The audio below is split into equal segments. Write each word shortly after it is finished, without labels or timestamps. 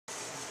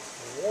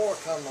war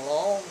come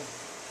along,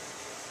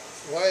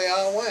 away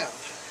I went.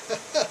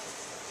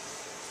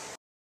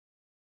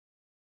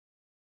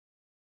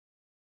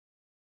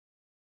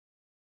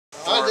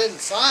 I didn't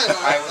sign on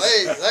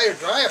it. They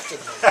drafted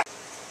me.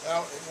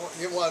 Now,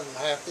 you wasn't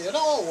happy at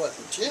all with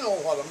it. You know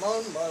what I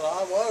mean, but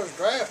I was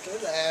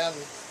drafted, and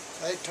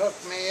they took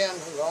me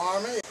into the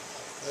Army.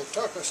 They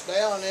took us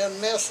down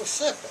in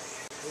Mississippi.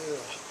 It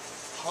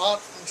was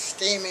hot and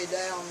steamy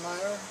down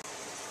there.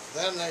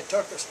 Then they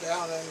took us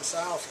down in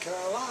South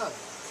Carolina.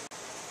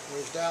 We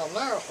was down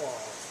there a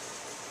while.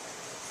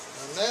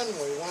 And then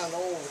we went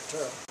over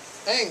to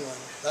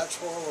England. That's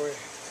where we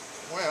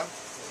went.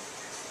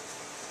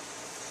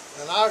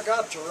 And I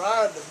got to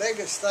ride the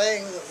biggest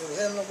thing that was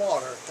in the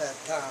water at that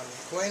time,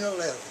 the Queen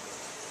Elizabeth.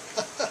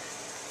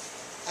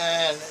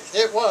 And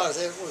it was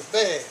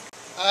big.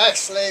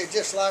 Actually,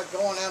 just like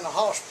going in a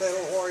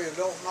hospital where you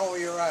don't know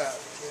you're at,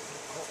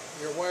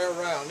 your way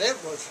around. It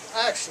was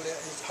actually,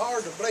 it's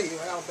hard to believe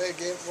how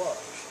big it was.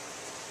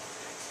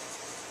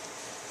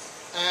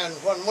 And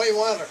when we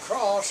went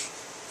across,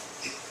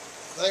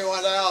 they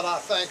went out, I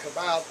think,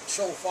 about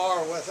so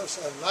far with us,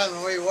 and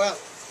then we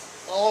went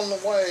on the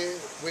way.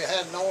 We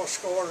had no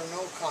escort of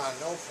no kind,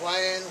 no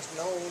planes,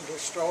 no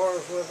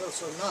destroyers with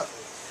us or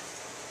nothing.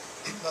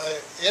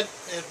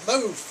 It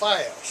moved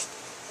fast,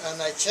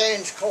 and they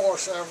changed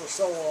course ever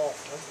so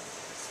often.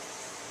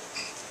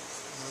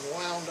 And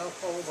wound up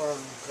over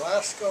in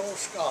Glasgow,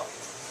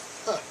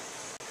 Scotland.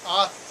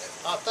 I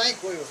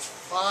think we was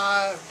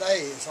 5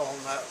 days on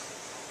that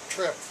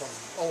trip from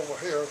over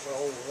here to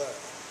over there.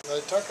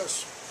 They took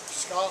us to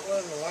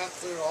Scotland and went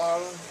through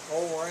Ireland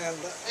over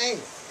into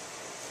England.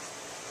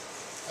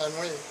 And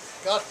we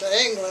got to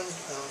England,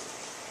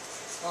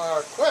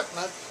 our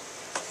equipment,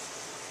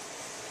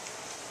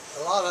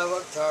 a lot of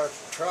it, our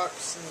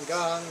trucks and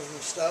guns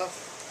and stuff,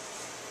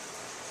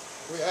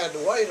 we had to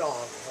wait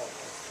on.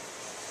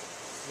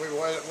 We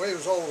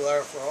was over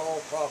there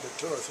for probably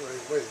 2 or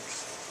 3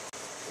 weeks.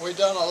 We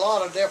done a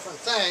lot of different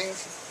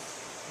things,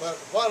 but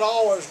what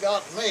always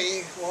got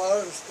me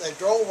was they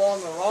drove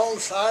on the wrong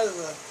side of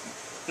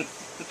the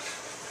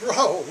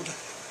road,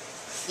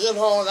 you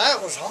know, and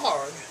that was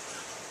hard.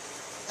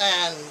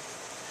 And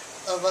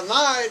of a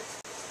night,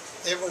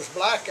 it was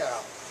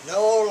blackout,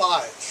 no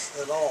lights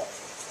at all.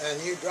 And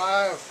you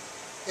drive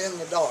in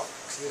the dark,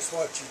 is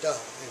what you done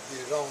if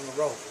you're on the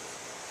road.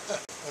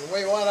 And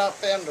we went up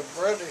into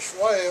British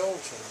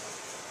Wales, and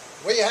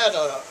we had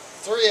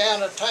 3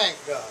 anti-tank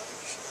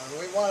guns. And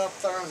we went up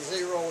there and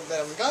zeroed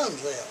them guns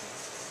in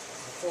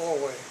before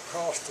we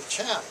crossed the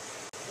channel.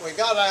 We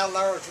got down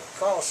there to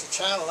cross the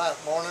channel that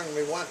morning,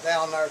 we went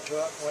down there to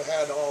it, and we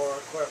had all our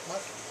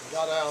equipment. We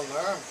got down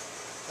there, and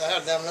they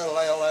had them little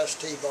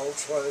LST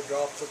boats where they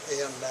dropped the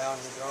pin down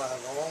and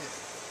drive on.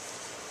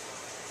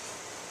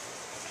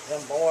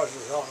 Them boys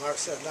was on there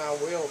said, now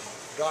we'll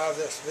drive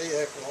this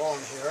vehicle on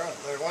here. And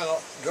they went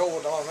up, drove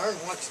it on there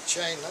and went to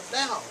chain it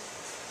down.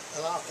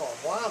 And I thought,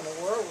 why in the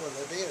world would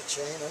they be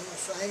chaining the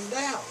thing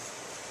down?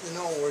 You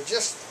know, we're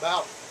just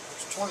about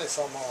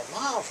 20-some odd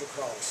miles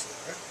across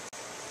there.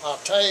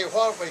 I'll tell you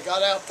what, we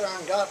got out there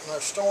and got in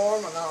a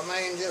storm, and I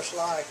mean just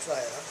like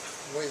that.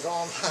 We was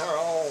on there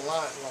all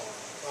night long.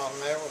 I'll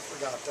never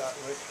forgot that.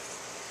 We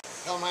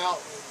come out,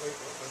 we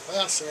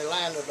eventually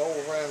landed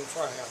over in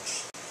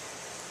France.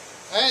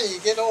 And you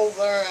get over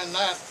there in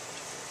that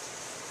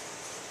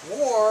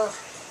war,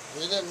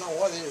 you didn't know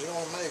whether you was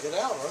going to make it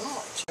out or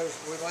not.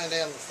 We went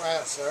into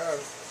France there,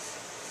 and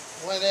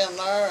went in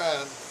there,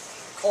 and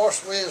of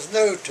course we was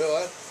new to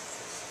it.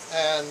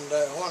 And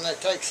when they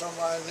take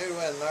somebody new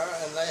in there,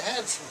 and they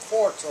had some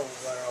forts over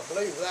there, I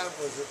believe that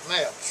was at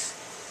Metz.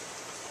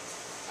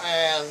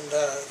 And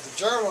the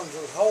Germans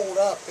was holed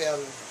up in,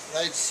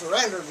 they'd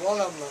surrendered one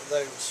of them,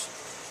 there was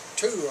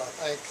 2 I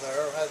think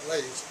there at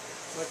least,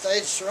 but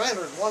they'd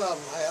surrendered one of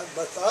them had,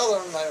 but the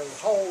other one they was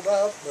holed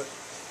up, but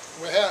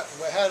we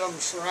had them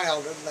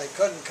surrounded and they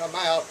couldn't come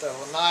out. Till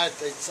the night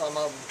some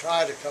of them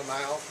tried to come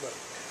out, but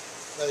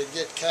they'd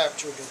get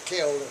captured or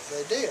killed if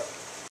they did.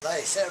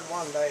 They said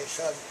one day,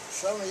 said,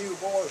 some of you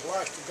boys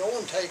like to go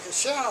and take a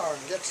shower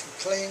and get some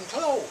clean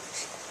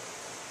clothes.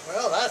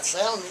 Well, that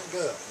sounded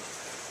good.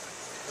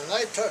 And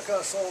they took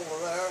us over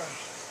there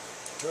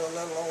to a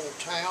little old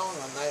town,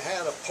 and they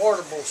had a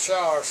portable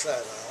shower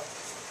set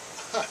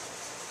up.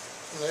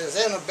 And it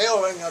was in a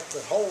building that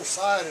the whole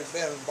side had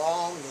been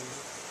bombed, and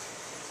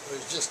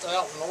it was just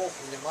out in the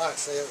open, you might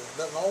say. It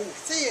was an old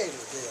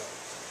theater deal.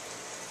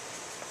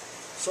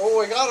 So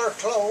we got our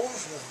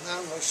clothes, and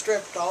then we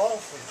stripped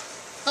off and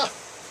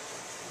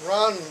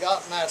run and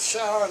got in that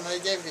shower, and they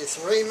gave you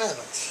 3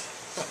 minutes,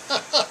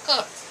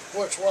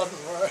 which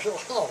wasn't very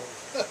long.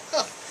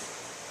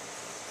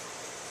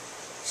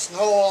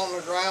 Snow on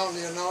the ground,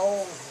 you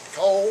know,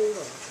 cold,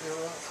 and you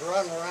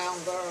run around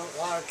there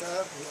like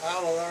that and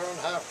out of there and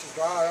have to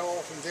dry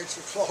off and get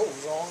your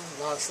clothes on.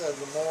 And I said,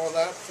 the more of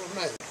that for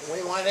me.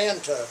 We went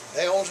into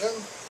Belgium,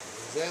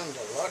 we was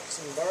into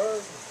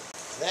Luxembourg,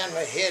 then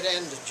we hit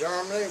into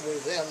Germany, we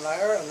was in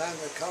there, and then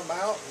we come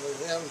out and we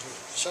was into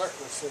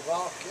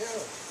Czechoslovakia.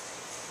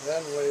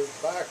 Then we was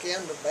back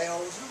into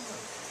Belgium,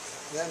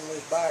 and then we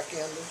was back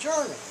into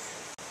Germany.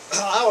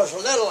 I was a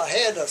little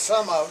ahead of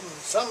some of them.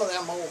 Some of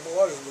them old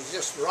boys was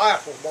just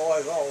rifle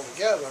boys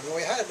altogether, and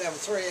we had them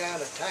 3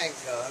 anti-tank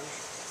guns,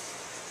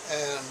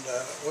 and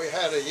we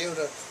had a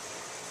unit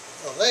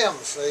of them,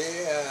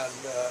 see,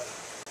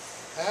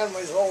 and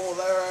we was over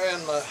there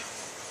in the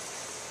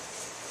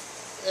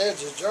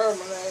edge of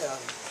Germany,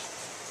 and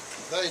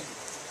they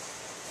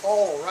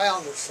all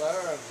around us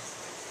there, and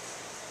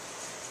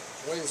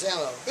we was in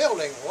a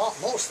building.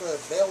 Most of the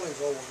buildings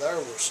over there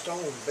were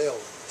stone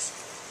buildings.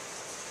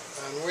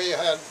 And we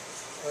had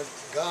a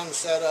gun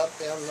set up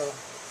in the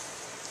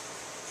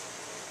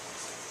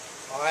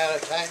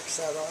anti-tank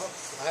set up.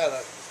 I had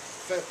a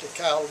 50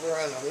 caliber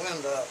and a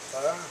window up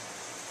there.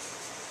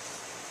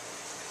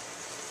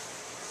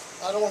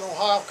 I don't know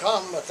how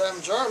come, but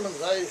them Germans,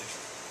 they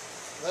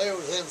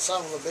was in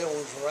some of the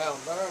buildings around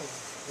there. And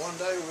one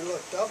day we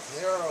looked up, and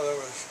here there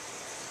was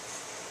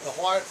a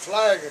white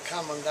flag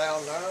coming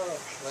down there.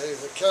 They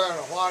were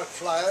carrying a white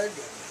flag.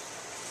 And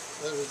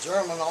there was a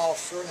German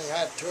officer, and he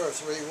had 2 or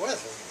 3 with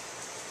him.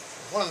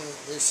 When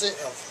you see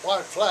a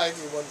white flag,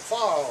 you wouldn't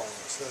fire on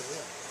them. So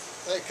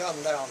they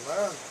come down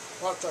there, and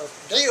what their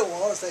deal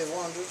was, they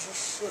wanted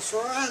us to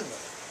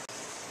surrender.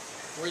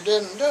 We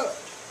didn't do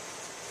it.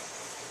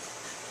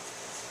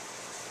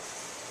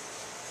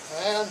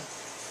 And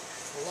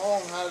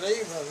along that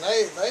evening,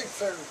 they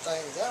figured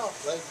things out.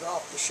 They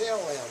dropped the shell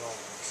in on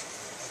us.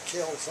 They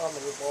killed some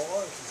of the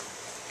boys, and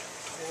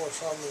tore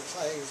some of the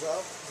things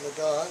up, and the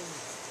gun.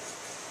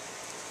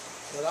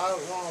 But I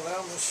was one of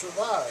them that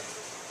survived.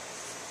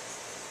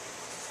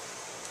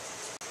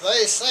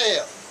 They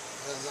said,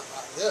 and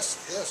this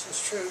is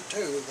true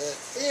too, that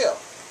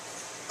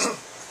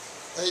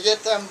if they get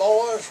them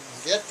boys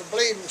and get the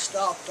bleeding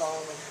stopped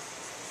on them,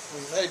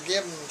 and they'd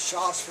give them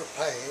shots for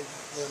pain,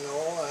 you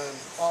know, and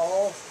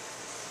all,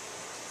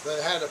 they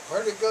had a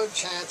pretty good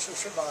chance of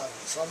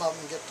surviving. Some of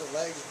them get their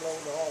legs blown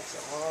off,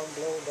 their arm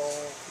blown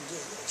off.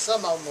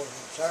 Some of them were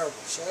in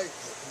terrible shape,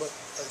 but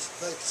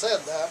they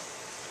said that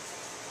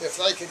if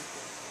they could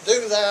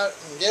do that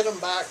and get them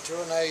back to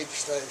an aid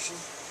station,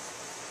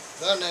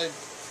 then they'd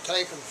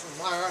take them from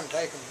there and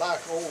take them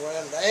back over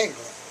into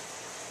England.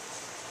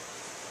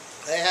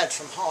 They had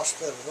some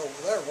hospitals over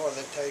there where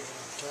they'd taken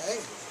them to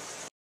England.